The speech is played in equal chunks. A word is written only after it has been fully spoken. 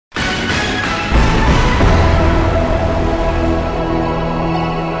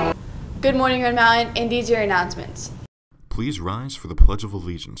Good morning, Red Mountain, and these are your announcements. Please rise for the Pledge of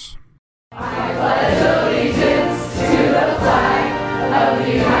Allegiance. I pledge allegiance to the flag of the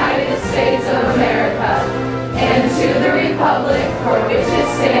United States of America and to the republic for which it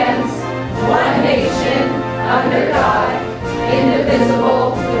stands, one nation, under God,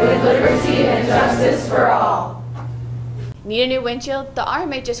 indivisible, with liberty and justice for all. Need a new windshield? The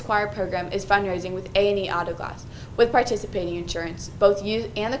RMHS Choir program is fundraising with A&E Auto Glass. With participating insurance, both you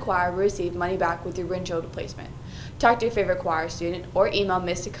and the choir will receive money back with your windshield replacement. Talk to your favorite choir student or email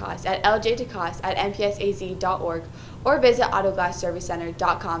Ms. DeCoste at ljdecoste@npsaz.org or visit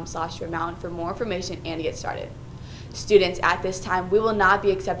autoglassservicecenter.com/Redmountain for more information and to get started. Students, at this time, we will not be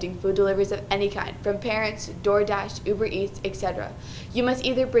accepting food deliveries of any kind, from parents, DoorDash, Uber Eats, etc. You must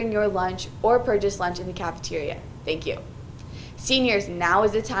either bring your lunch or purchase lunch in the cafeteria. Thank you. Seniors, now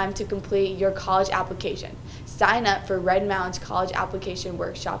is the time to complete your college application. Sign up for Red Mountain's college application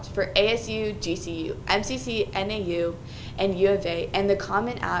workshops for ASU, GCU, MCC, NAU, and U of A, and the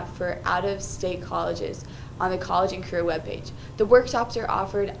Common App for out-of-state colleges on the College and Career webpage. The workshops are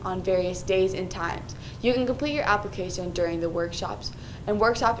offered on various days and times. You can complete your application during the workshops, and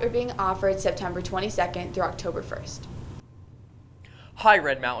workshops are being offered September 22nd through October 1st. Hi,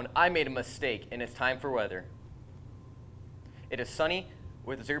 Red Mountain. I made a mistake, and it's time for weather. It is sunny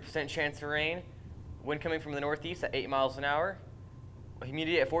with a 0% chance of rain, wind coming from the northeast at 8 miles an hour,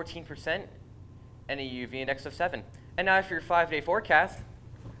 humidity at 14%, and a UV index of 7. And now for your 5-day forecast,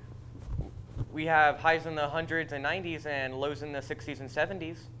 we have highs in the hundreds and 90s and lows in the 60s and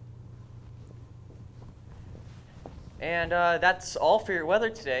 70s. And that's all for your weather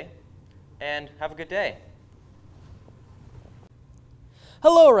today, and have a good day.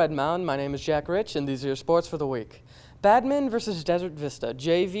 Hello, Red Mountain. My name is Jack Rich, and these are your sports for the week. Badminton versus Desert Vista,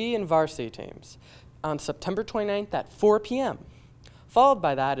 JV and varsity teams, on September 29th at 4 p.m. Followed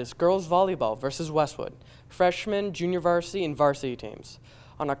by that is girls volleyball versus Westwood, freshman, junior varsity, and varsity teams,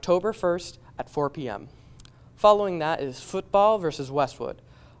 on October 1st at 4 p.m. Following that is football versus Westwood,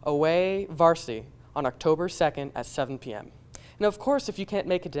 away varsity, on October 2nd at 7 p.m. And of course, if you can't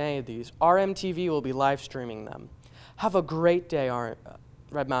make it to any of these, RMTV will be live streaming them. Have a great day,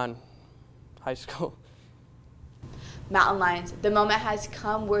 Red Mountain High School. Mountain Lions, the moment has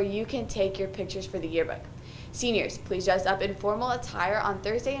come where you can take your pictures for the yearbook. Seniors, please dress up in formal attire on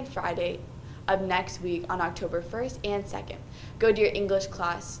Thursday and Friday of next week on October 1st and 2nd. Go with your English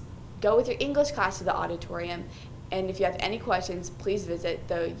class to the auditorium, and if you have any questions, please visit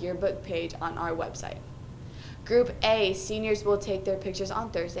the yearbook page on our website. Group A, seniors will take their pictures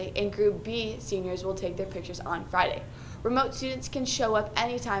on Thursday, and Group B, seniors will take their pictures on Friday. Remote students can show up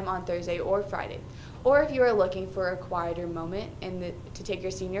anytime on Thursday or Friday. Or if you are looking for a quieter moment to take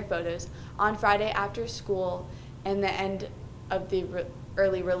your senior photos, on Friday after school and the end of the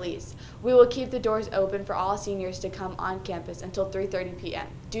early release. We will keep the doors open for all seniors to come on campus until 3:30 p.m.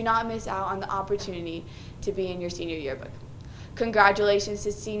 Do not miss out on the opportunity to be in your senior yearbook. Congratulations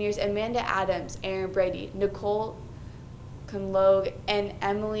to seniors Amanda Adams, Aaron Brady, Nicole Conlogue, and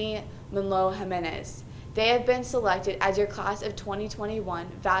Emily Monroe Jimenez. They have been selected as your class of 2021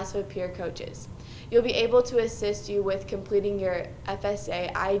 VASFA peer coaches. You'll be able to assist you with completing your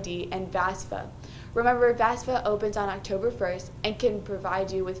FSA ID and VASFA. Remember, VASFA opens on October 1st and can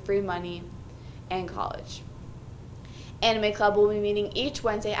provide you with free money and college. Anime Club will be meeting each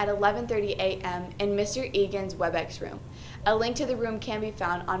Wednesday at 11:30 a.m. in Mr. Egan's WebEx room. A link to the room can be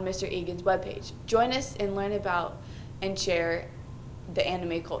found on Mr. Egan's webpage. Join us and learn about and share the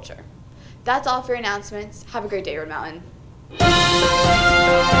anime culture. That's all for announcements. Have a great day, Red Mountain.